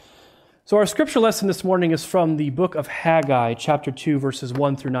So our scripture lesson this morning is from the book of Haggai, chapter 2, verses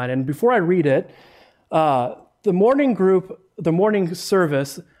 1 through 9. And before I read it, the morning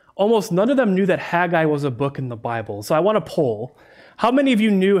service, almost none of them knew that Haggai was a book in the Bible. So I want to poll. How many of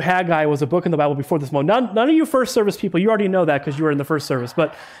you knew Haggai was a book in the Bible before this moment? None of you first service people, you already know that because you were in the first service.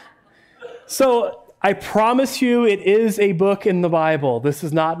 But so I promise you it is a book in the Bible. This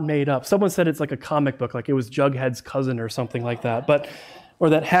is not made up. Someone said it's like a comic book, like it was Jughead's cousin or something like that. Or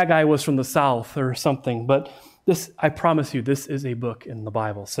that Haggai was from the South or something. But this, I promise you, this is a book in the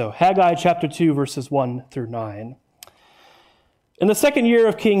Bible. So Haggai chapter 2, verses 1 through 9. In the second year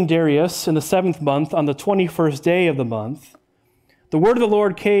of King Darius, in the 7th month, on the 21st day of the month, the word of the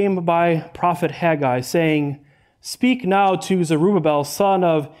Lord came by prophet Haggai, saying, "Speak now to Zerubbabel, son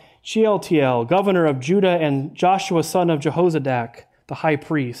of Shealtiel, governor of Judah, and Joshua, son of Jehozadak, the high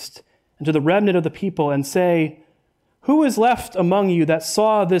priest, and to the remnant of the people, and say, who is left among you that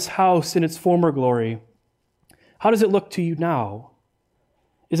saw this house in its former glory? How does it look to you now?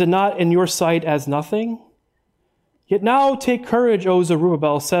 Is it not in your sight as nothing? Yet now take courage, O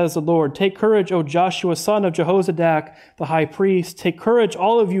Zerubbabel, says the Lord. Take courage, O Joshua, son of Jehozadak, the high priest. Take courage,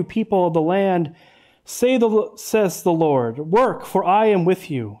 all of you people of the land. Says the Lord, work, for I am with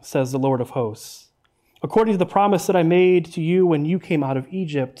you, says the Lord of hosts. According to the promise that I made to you when you came out of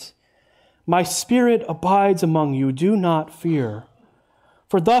Egypt, my spirit abides among you, do not fear.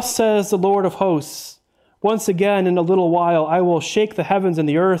 For thus says the Lord of hosts, once again in a little while I will shake the heavens and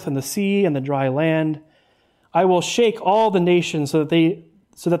the earth and the sea and the dry land. I will shake all the nations so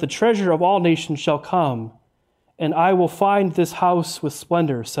that the treasure of all nations shall come, and I will find this house with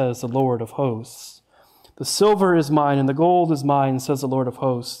splendor, says the Lord of hosts. The silver is mine and the gold is mine, says the Lord of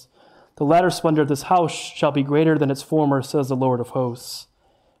hosts. The latter splendor of this house shall be greater than its former, says the Lord of hosts.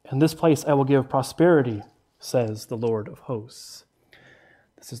 In this place I will give prosperity, says the Lord of hosts."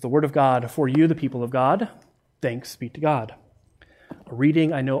 This is the word of God for you, the people of God. Thanks be to God. A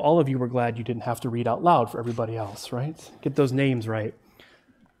reading I know all of you were glad you didn't have to read out loud for everybody else, right? Get those names right.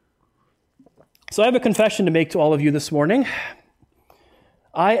 So I have a confession to make to all of you this morning.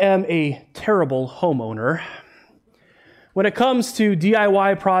 I am a terrible homeowner. When it comes to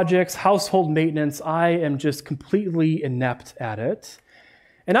DIY projects, household maintenance, I am just completely inept at it.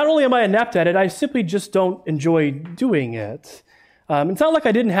 And not only am I inept at it, I simply just don't enjoy doing it. It's not like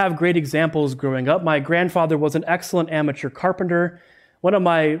I didn't have great examples growing up. My grandfather was an excellent amateur carpenter. One of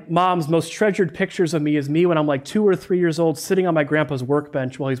my mom's most treasured pictures of me is me when I'm like 2 or 3 years old, sitting on my grandpa's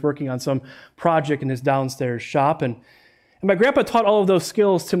workbench while he's working on some project in his downstairs shop. And my grandpa taught all of those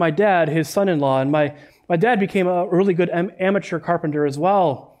skills to my dad, his son-in-law, and my dad became a really good amateur carpenter as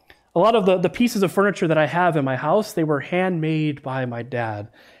well. A lot of the pieces of furniture that I have in my house, they were handmade by my dad.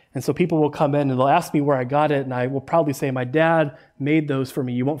 And so people will come in and they'll ask me where I got it, and I will proudly say, my dad made those for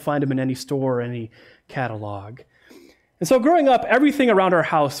me. You won't find them in any store or any catalog. And so growing up, everything around our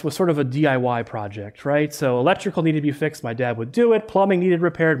house was sort of a DIY project, right? So electrical needed to be fixed, my dad would do it. Plumbing needed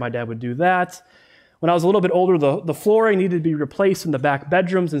repaired, my dad would do that. When I was a little bit older, the flooring needed to be replaced in the back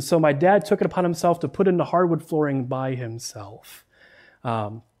bedrooms, and so my dad took it upon himself to put in the hardwood flooring by himself.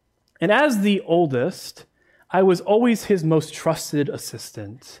 And as the oldest, I was always his most trusted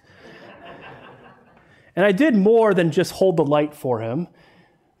assistant. And I did more than just hold the light for him,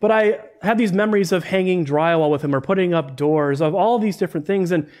 but I had these memories of hanging drywall with him or putting up doors, of all these different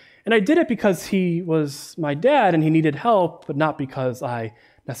things. And I did it because he was my dad and he needed help, but not because I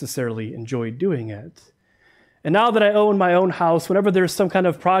necessarily enjoyed doing it. And now that I own my own house, whenever there's some kind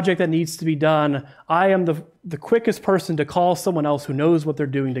of project that needs to be done, I am the quickest person to call someone else who knows what they're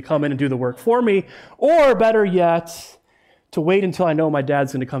doing to come in and do the work for me, or better yet, to wait until I know my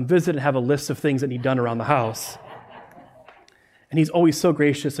dad's going to come visit and have a list of things that need done around the house. And he's always so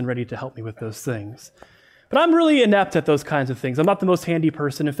gracious and ready to help me with those things. But I'm really inept at those kinds of things. I'm not the most handy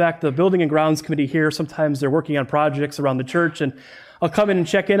person. In fact, the Building and Grounds Committee here, sometimes they're working on projects around the church, and I'll come in and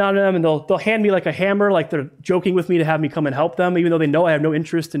check in on them, and they'll hand me like a hammer, like they're joking with me to have me come and help them, even though they know I have no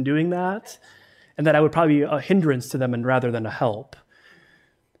interest in doing that, and that I would probably be a hindrance to them and rather than a help.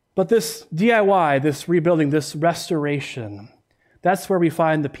 But this DIY, this rebuilding, this restoration, that's where we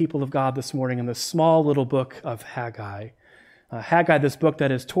find the people of God this morning in this small little book of Haggai. Haggai, this book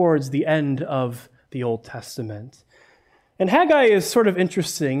that is towards the end of the Old Testament. And Haggai is sort of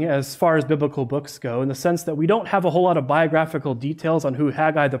interesting as far as biblical books go, in the sense that we don't have a whole lot of biographical details on who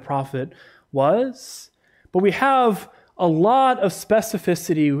Haggai the prophet was, but we have a lot of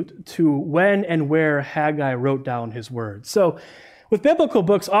specificity to when and where Haggai wrote down his words. So with biblical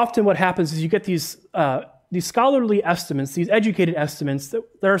books, often what happens is you get these scholarly estimates, these educated estimates that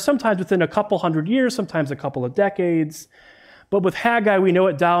are sometimes within a couple hundred years, sometimes a couple of decades. But with Haggai, we know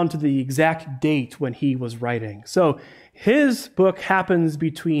it down to the exact date when he was writing. So his book happens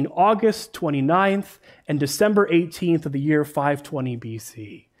between August 29th and December 18th of the year 520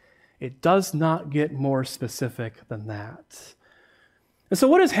 BC. It does not get more specific than that. And so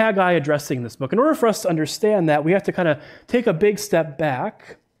what is Haggai addressing in this book? In order for us to understand that, we have to kind of take a big step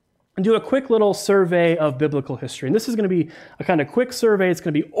back and do a quick little survey of biblical history. And this is going to be a kind of quick survey. It's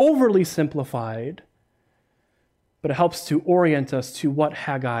going to be overly simplified, but it helps to orient us to what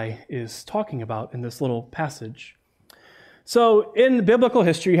Haggai is talking about in this little passage. So in biblical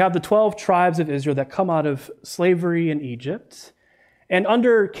history, you have the 12 tribes of Israel that come out of slavery in Egypt. And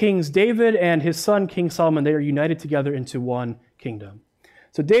under Kings David and his son, King Solomon, they are united together into one kingdom.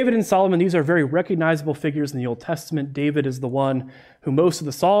 So David and Solomon, these are very recognizable figures in the Old Testament. David is the one who most of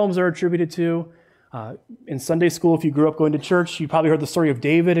the Psalms are attributed to. In Sunday school, if you grew up going to church, you probably heard the story of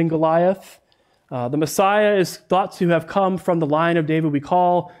David and Goliath. The Messiah is thought to have come from the line of David. We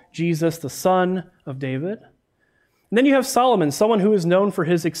call Jesus the son of David. And then you have Solomon, someone who is known for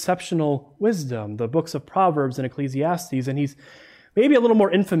his exceptional wisdom, the books of Proverbs and Ecclesiastes, and he's maybe a little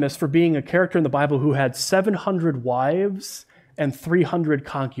more infamous for being a character in the Bible who had 700 wives and 300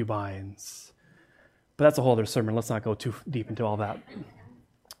 concubines. But that's a whole other sermon. Let's not go too deep into all that.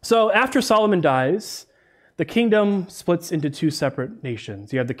 So after Solomon dies, the kingdom splits into two separate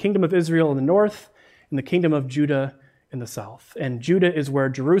nations. You have the kingdom of Israel in the north and the kingdom of Judah in the south. And Judah is where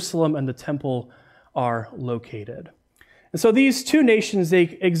Jerusalem and the temple are located. And so these two nations,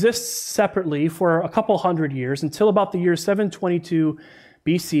 they exist separately for a couple hundred years until about the year 722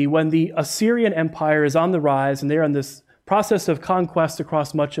 BC, when the Assyrian Empire is on the rise, and they're in this process of conquest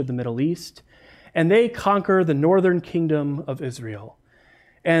across much of the Middle East, and they conquer the northern kingdom of Israel.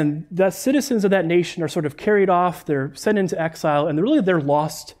 And the citizens of that nation are sort of carried off, they're sent into exile, and they're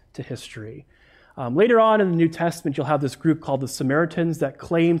lost to history. Later on in the New Testament, you'll have this group called the Samaritans that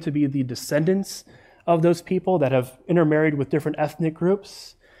claim to be the descendants of those people that have intermarried with different ethnic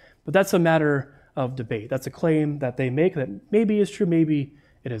groups. But that's a matter of debate. That's a claim that they make that maybe is true, maybe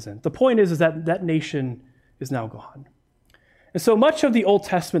it isn't. The point is that that nation is now gone. And so much of the Old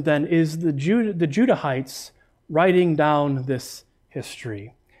Testament then is the Judahites writing down this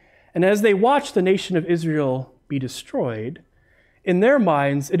history. And as they watch the nation of Israel be destroyed, in their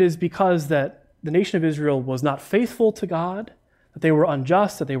minds it is because that the nation of Israel was not faithful to God, that they were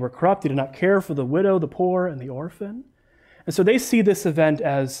unjust, that they were corrupt, they did not care for the widow, the poor, and the orphan. And so they see this event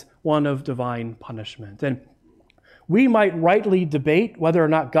as one of divine punishment. And we might rightly debate whether or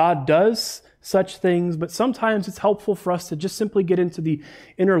not God does such things, but sometimes it's helpful for us to just simply get into the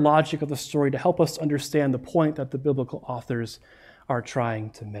inner logic of the story to help us understand the point that the biblical authors are trying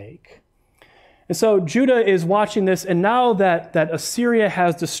to make. And so Judah is watching this, and now that Assyria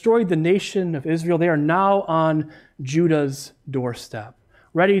has destroyed the nation of Israel, they are now on Judah's doorstep,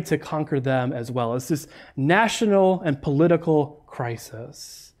 ready to conquer them as well. It's this national and political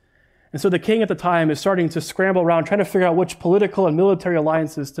crisis. And so the king at the time is starting to scramble around, trying to figure out which political and military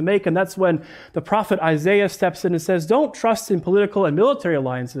alliances to make. And that's when the prophet Isaiah steps in and says, don't trust in political and military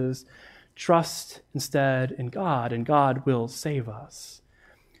alliances. Trust instead in God, and God will save us.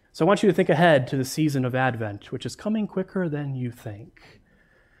 So I want you to think ahead to the season of Advent, which is coming quicker than you think.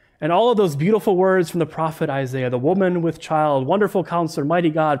 And all of those beautiful words from the prophet Isaiah, the woman with child, wonderful counselor, mighty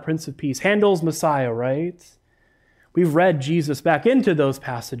God, Prince of Peace, Handel's Messiah, right? We've read Jesus back into those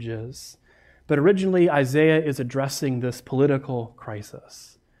passages, but originally Isaiah is addressing this political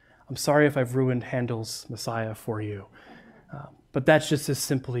crisis. I'm sorry if I've ruined Handel's Messiah for you, but that's just as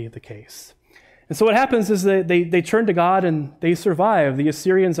simply the case. And so what happens is they turn to God and they survive. The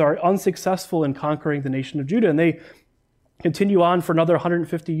Assyrians are unsuccessful in conquering the nation of Judah, and they continue on for another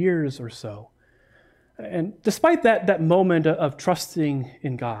 150 years or so. And despite that moment of trusting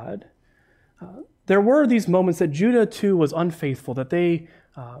in God, there were these moments that Judah too was unfaithful, that they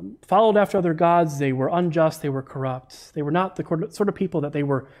followed after other gods, they were unjust, they were corrupt, they were not the sort of people that they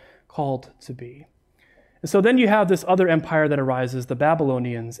were called to be. And so then you have this other empire that arises, the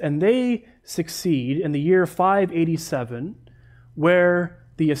Babylonians, and they succeed in the year 587, where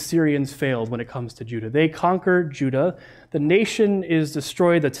the Assyrians failed when it comes to Judah. They conquered Judah. The nation is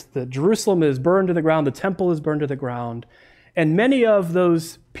destroyed. The Jerusalem is burned to the ground. The temple is burned to the ground. And many of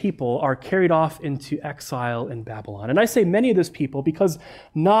those people are carried off into exile in Babylon. And I say many of those people because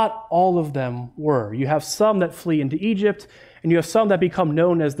not all of them were. You have some that flee into Egypt, and you have some that become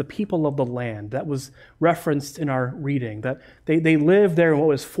known as the people of the land. That was referenced in our reading, that they lived there in what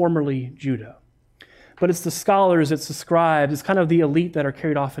was formerly Judah. But it's the scholars, it's the scribes, it's kind of the elite that are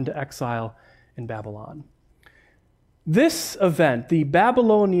carried off into exile in Babylon. This event, the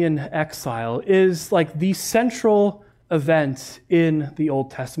Babylonian exile, is like the central event in the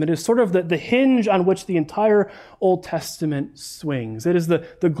Old Testament. It is sort of the hinge on which the entire Old Testament swings. It is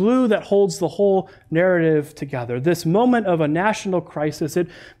the glue that holds the whole narrative together. This moment of a national crisis, it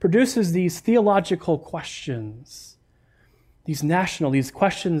produces these theological questions, these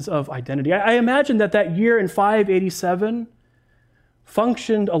questions of identity. I imagine that year in 587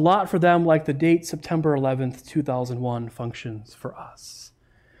 functioned a lot for them like the date September 11th, 2001 functions for us.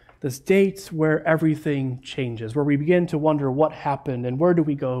 This date where everything changes, where we begin to wonder what happened and where do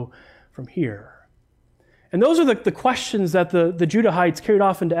we go from here. And those are the questions that the Judahites carried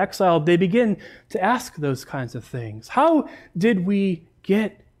off into exile. They begin to ask those kinds of things. How did we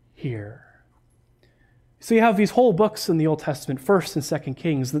get here? So you have these whole books in the Old Testament, 1st and 2nd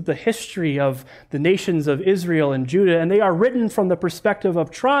Kings, the history of the nations of Israel and Judah, and they are written from the perspective of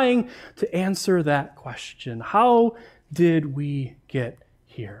trying to answer that question. How did we get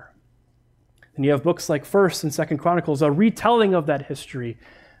here? And you have books like 1st and 2nd Chronicles, a retelling of that history,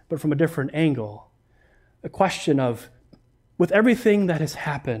 but from a different angle. A question of, with everything that has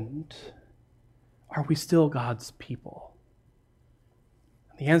happened, are we still God's people?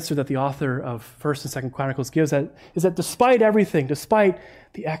 The answer that the author of 1st and 2nd Chronicles gives is that despite everything, despite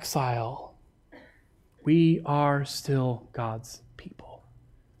the exile, we are still God's people.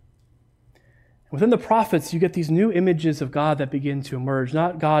 Within the prophets, you get these new images of God that begin to emerge.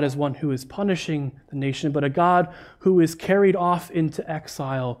 Not God as one who is punishing the nation, but a God who is carried off into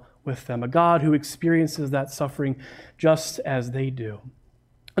exile with them, a God who experiences that suffering just as they do.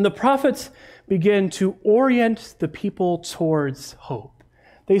 And the prophets begin to orient the people towards hope.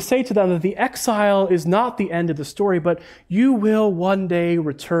 They say to them that the exile is not the end of the story, but you will one day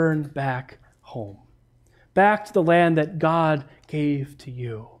return back home, back to the land that God gave to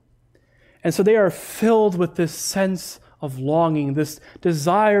you. And so they are filled with this sense of longing, this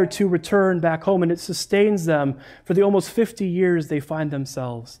desire to return back home, and it sustains them for the almost 50 years they find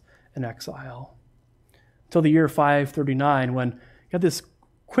themselves in exile. Until the year 539, when you have this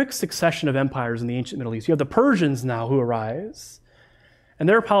quick succession of empires in the ancient Middle East. You have the Persians now who arise, and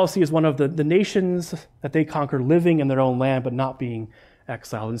their policy is one of the nations that they conquer living in their own land but not being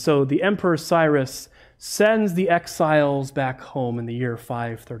exiled. And so the Emperor Cyrus sends the exiles back home in the year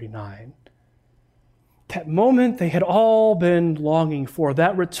 539. That moment they had all been longing for,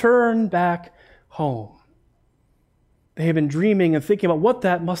 that return back home. They had been dreaming and thinking about what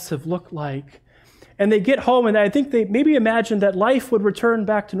that must have looked like. And they get home, and I think they maybe imagined that life would return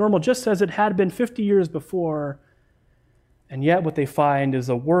back to normal just as it had been 50 years before. And yet what they find is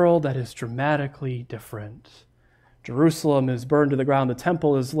a world that is dramatically different. Jerusalem is burned to the ground. The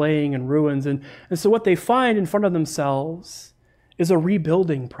temple is laying in ruins. And so what they find in front of themselves is a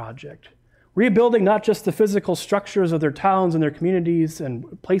rebuilding project. Rebuilding not just the physical structures of their towns and their communities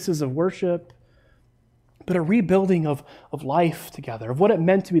and places of worship, but a rebuilding of life together, of what it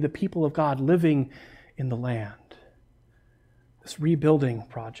meant to be the people of God living in the land. This rebuilding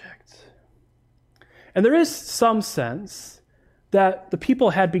project. And there is some sense that the people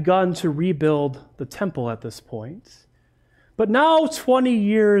had begun to rebuild the temple at this point. But now, 20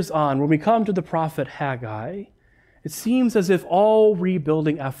 years on, when we come to the prophet Haggai, it seems as if all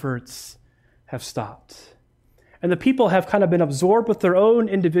rebuilding efforts have stopped. And the people have kind of been absorbed with their own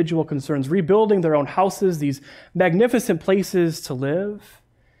individual concerns, rebuilding their own houses, these magnificent places to live.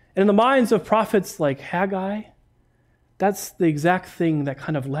 And in the minds of prophets like Haggai, that's the exact thing that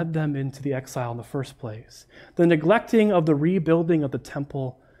kind of led them into the exile in the first place. The neglecting of the rebuilding of the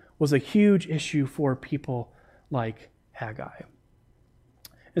temple was a huge issue for people like Haggai.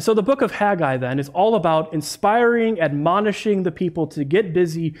 And so the book of Haggai then is all about inspiring, admonishing the people to get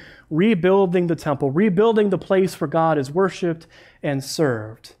busy rebuilding the temple, rebuilding the place where God is worshiped and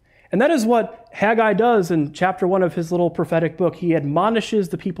served. And that is what Haggai does in chapter 1 of his little prophetic book. He admonishes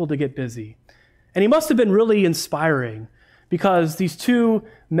the people to get busy. And he must have been really inspiring because these two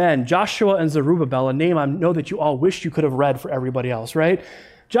men, Joshua and Zerubbabel, a name I know that you all wish you could have read for everybody else, right?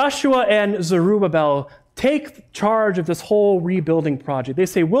 Joshua and Zerubbabel take charge of this whole rebuilding project. They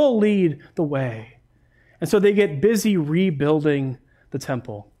say, we'll lead the way. And so they get busy rebuilding the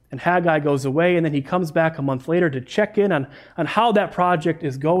temple. And Haggai goes away, and then he comes back a month later to check in on how that project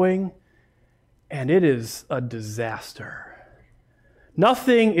is going. And it is a disaster.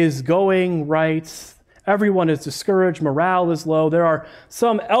 Nothing is going right. Everyone is discouraged. Morale is low. There are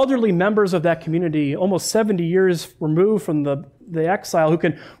some elderly members of that community, almost 70 years removed from the exile, who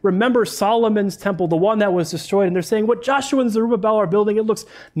can remember Solomon's temple, the one that was destroyed. And they're saying, what Joshua and Zerubbabel are building, it looks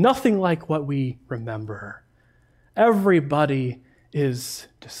nothing like what we remember. Everybody is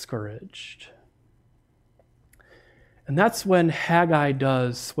discouraged. And that's when Haggai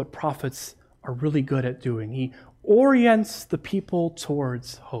does what prophets are really good at doing. He orients the people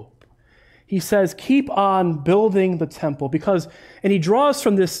towards hope. He says, keep on building the temple and he draws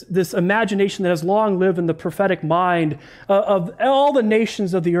from this imagination that has long lived in the prophetic mind of all the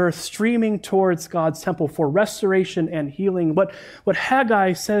nations of the earth streaming towards God's temple for restoration and healing. What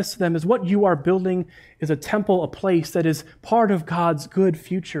Haggai says to them is what you are building is a temple, a place that is part of God's good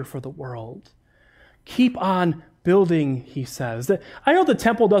future for the world. Keep on building, he says. I know the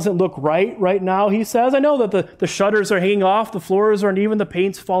temple doesn't look right now, he says. I know that the shutters are hanging off, the floors are uneven, the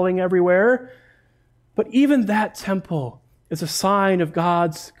paint's falling everywhere. But even that temple is a sign of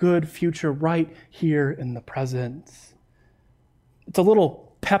God's good future right here in the present. It's a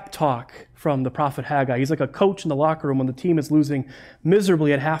little pep talk from the prophet Haggai. He's like a coach in the locker room when the team is losing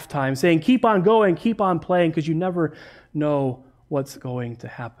miserably at halftime, saying, keep on going, keep on playing, because you never know what's going to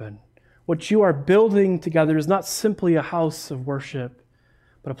happen. What you are building together is not simply a house of worship,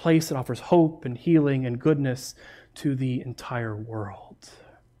 but a place that offers hope and healing and goodness to the entire world.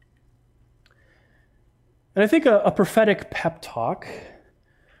 And I think a prophetic pep talk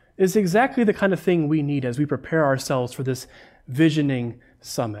is exactly the kind of thing we need as we prepare ourselves for this visioning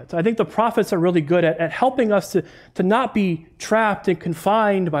summit. I think the prophets are really good at helping us to not be trapped and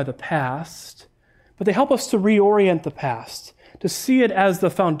confined by the past, but they help us to reorient the past, to see it as the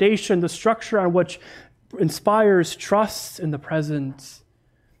foundation, the structure on which inspires trust in the present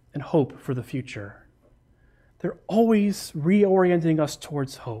and hope for the future. They're always reorienting us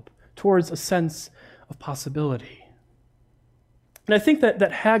towards hope, towards a sense of possibility. And I think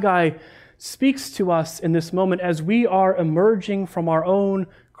that Haggai speaks to us in this moment as we are emerging from our own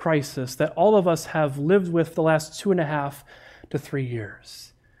crisis that all of us have lived with the last 2.5 to 3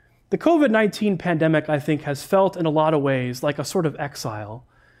 years. The COVID-19 pandemic, I think, has felt in a lot of ways like a sort of exile.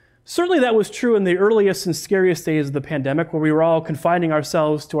 Certainly that was true in the earliest and scariest days of the pandemic, where we were all confining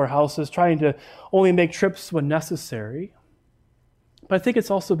ourselves to our houses, trying to only make trips when necessary. But I think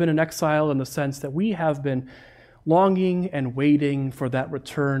it's also been an exile in the sense that we have been longing and waiting for that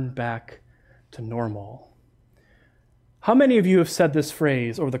return back to normal. How many of you have said this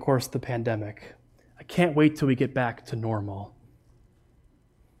phrase over the course of the pandemic? I can't wait till we get back to normal.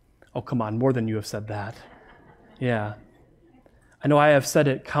 Oh, come on, more than you have said that. Yeah. I know I have said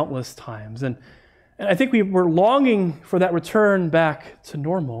it countless times. And I think we were longing for that return back to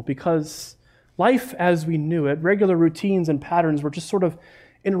normal because life as we knew it, regular routines and patterns were just sort of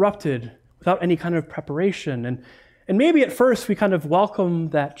interrupted without any kind of preparation. And maybe at first we kind of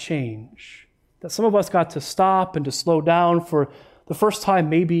welcomed that change, that some of us got to stop and to slow down for the first time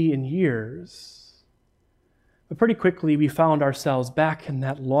maybe in years. But pretty quickly, we found ourselves back in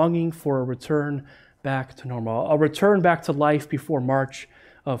that longing for a return back to normal, a return back to life before March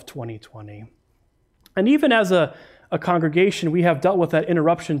of 2020. And even as a congregation, we have dealt with that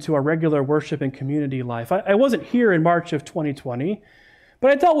interruption to our regular worship and community life. I wasn't here in March of 2020,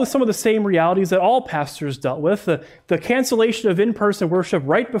 but I dealt with some of the same realities that all pastors dealt with, the cancellation of in-person worship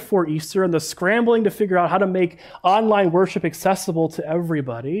right before Easter and the scrambling to figure out how to make online worship accessible to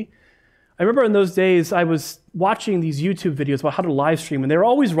everybody. I remember in those days, I was watching these YouTube videos about how to live stream, and they were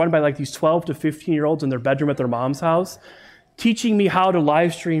always run by like these 12 to 15-year-olds in their bedroom at their mom's house, teaching me how to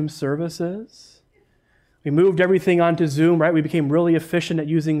live stream services. We moved everything onto Zoom, right? We became really efficient at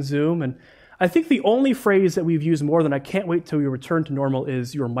using Zoom. And I think the only phrase that we've used more than I can't wait till we return to normal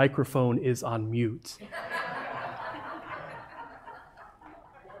is your microphone is on mute.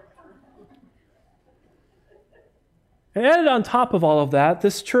 And added on top of all of that,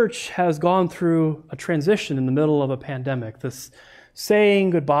 this church has gone through a transition in the middle of a pandemic, this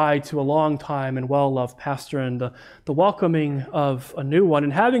saying goodbye to a long time and well-loved pastor and the welcoming of a new one,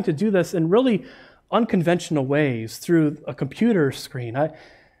 and having to do this in really unconventional ways through a computer screen. I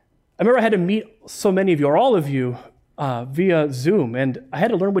remember I had to meet so many of you, or all of you, via Zoom, and I had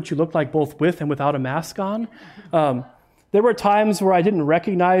to learn what you looked like both with and without a mask on. There were times where I didn't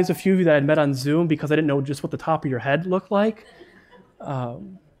recognize a few of you that I'd met on Zoom because I didn't know just what the top of your head looked like.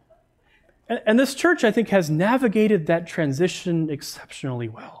 And this church, I think, has navigated that transition exceptionally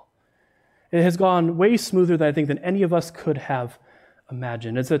well. It has gone way smoother than I think than any of us could have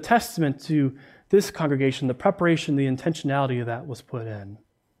imagined. It's a testament to this congregation, the preparation, the intentionality that was put in.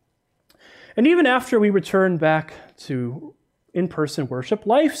 And even after we returned back to in-person worship,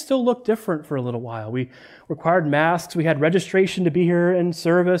 life still looked different for a little while. We required masks. We had registration to be here in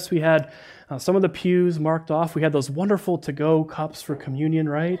service. We had some of the pews marked off. We had those wonderful to-go cups for communion,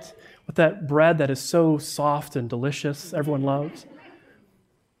 right? With that bread that is so soft and delicious, everyone loves.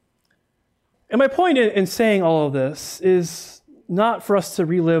 And my point in saying all of this is not for us to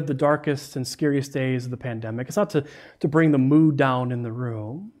relive the darkest and scariest days of the pandemic. It's not to bring the mood down in the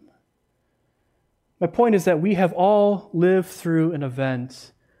room. My point is that we have all lived through an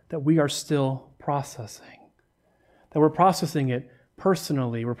event that we are still processing, that we're processing it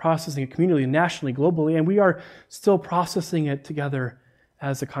personally, we're processing it communally, nationally, globally, and we are still processing it together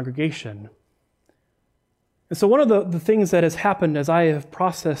as a congregation. And so one of the things that has happened as I have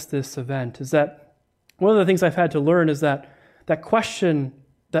processed this event is that one of the things I've had to learn is that question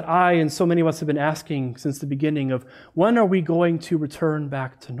that I and so many of us have been asking since the beginning of when are we going to return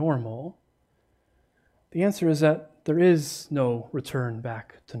back to normal? The answer is that there is no return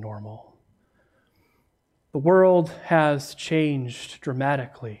back to normal. The world has changed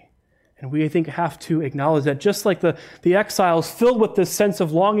dramatically. And we, I think, have to acknowledge that just like the exiles filled with this sense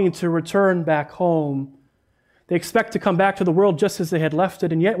of longing to return back home, they expect to come back to the world just as they had left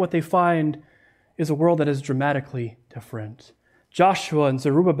it, and yet what they find is a world that is dramatically different. Joshua and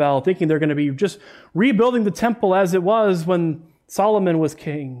Zerubbabel thinking they're going to be just rebuilding the temple as it was when Solomon was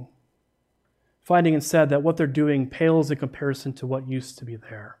king, finding instead that what they're doing pales in comparison to what used to be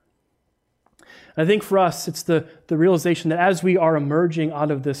there. And I think for us, it's the realization that as we are emerging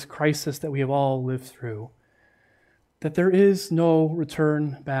out of this crisis that we have all lived through, that there is no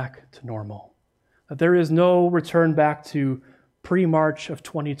return back to normal, that there is no return back to pre-March of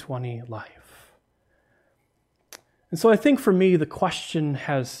 2020 life. And so I think for me, the question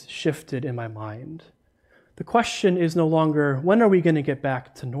has shifted in my mind. The question is no longer, when are we going to get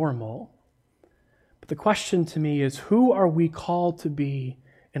back to normal? But the question to me is, who are we called to be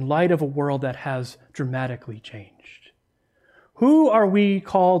in light of a world that has dramatically changed? Who are we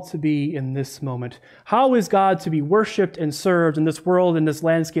called to be in this moment? How is God to be worshiped and served in this world, in this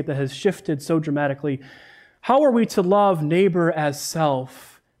landscape that has shifted so dramatically? How are we to love neighbor as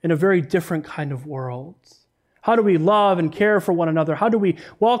self in a very different kind of world? How do we love and care for one another? How do we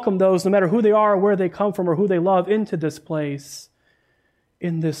welcome those, no matter who they are, or where they come from, or who they love, into this place,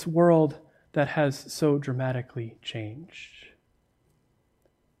 in this world that has so dramatically changed?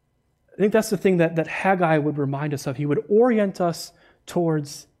 I think that's the thing that Haggai would remind us of. He would orient us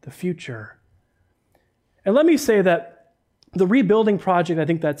towards the future. And let me say that the rebuilding project, I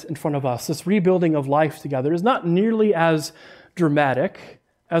think that's in front of us, this rebuilding of life together, is not nearly as dramatic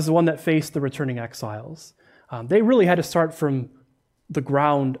as the one that faced the returning exiles. They really had to start from the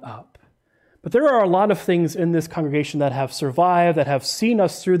ground up. But there are a lot of things in this congregation that have survived, that have seen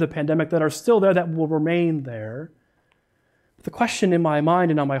us through the pandemic, that are still there, that will remain there. But the question in my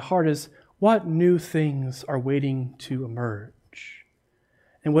mind and on my heart is, what new things are waiting to emerge?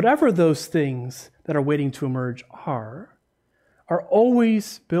 And whatever those things that are waiting to emerge are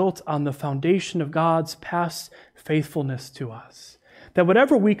always built on the foundation of God's past faithfulness to us. That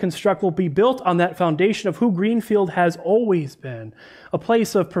whatever we construct will be built on that foundation of who Greenfield has always been, a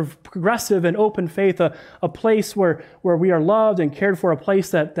place of progressive and open faith, a place where we are loved and cared for, a place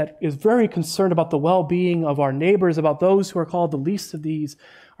that is very concerned about the well-being of our neighbors, about those who are called the least of these,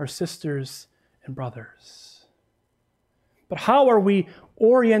 our sisters and brothers. But how are we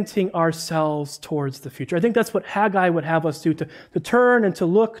orienting ourselves towards the future? I think that's what Haggai would have us do, to turn and to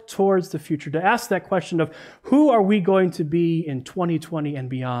look towards the future, to ask that question of who are we going to be in 2020 and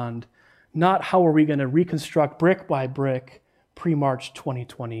beyond, not how are we going to reconstruct brick by brick pre-March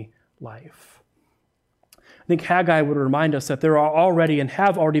 2020 life. I think Haggai would remind us that there are already and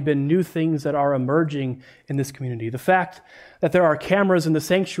have already been new things that are emerging in this community. The fact that there are cameras in the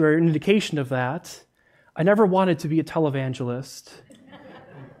sanctuary, an indication of that. I never wanted to be a televangelist.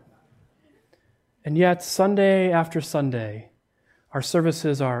 And yet, Sunday after Sunday, our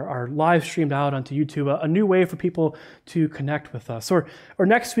services are live streamed out onto YouTube, a new way for people to connect with us. Or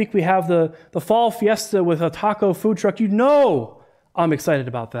next week, we have the fall fiesta with a taco food truck. You know I'm excited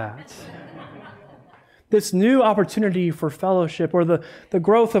about that. This new opportunity for fellowship, or the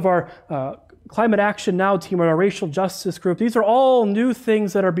growth of our Climate Action Now team, or our racial justice group. These are all new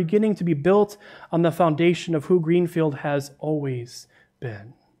things that are beginning to be built on the foundation of who Greenfield has always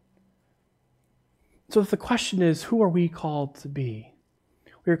been. So the question is, who are we called to be?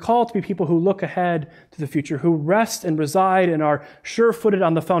 We are called to be people who look ahead to the future, who rest and reside and are sure-footed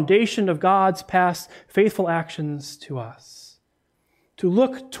on the foundation of God's past faithful actions to us, to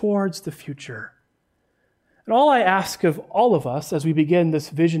look towards the future. And all I ask of all of us as we begin this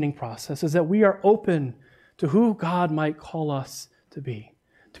visioning process is that we are open to who God might call us to be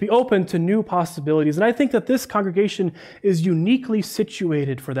open to new possibilities. And I think that this congregation is uniquely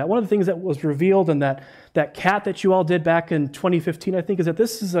situated for that. One of the things that was revealed in that CAT that you all did back in 2015, I think, is that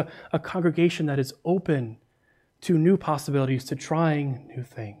this is a congregation that is open to new possibilities, to trying new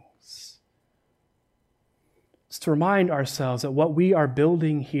things. It's to remind ourselves that what we are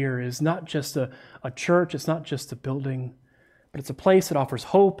building here is not just a church, it's not just a building, but it's a place that offers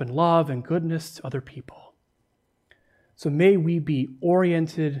hope and love and goodness to other people. So may we be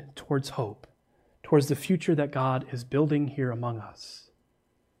oriented towards hope, towards the future that God is building here among us.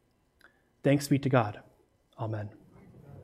 Thanks be to God. Amen.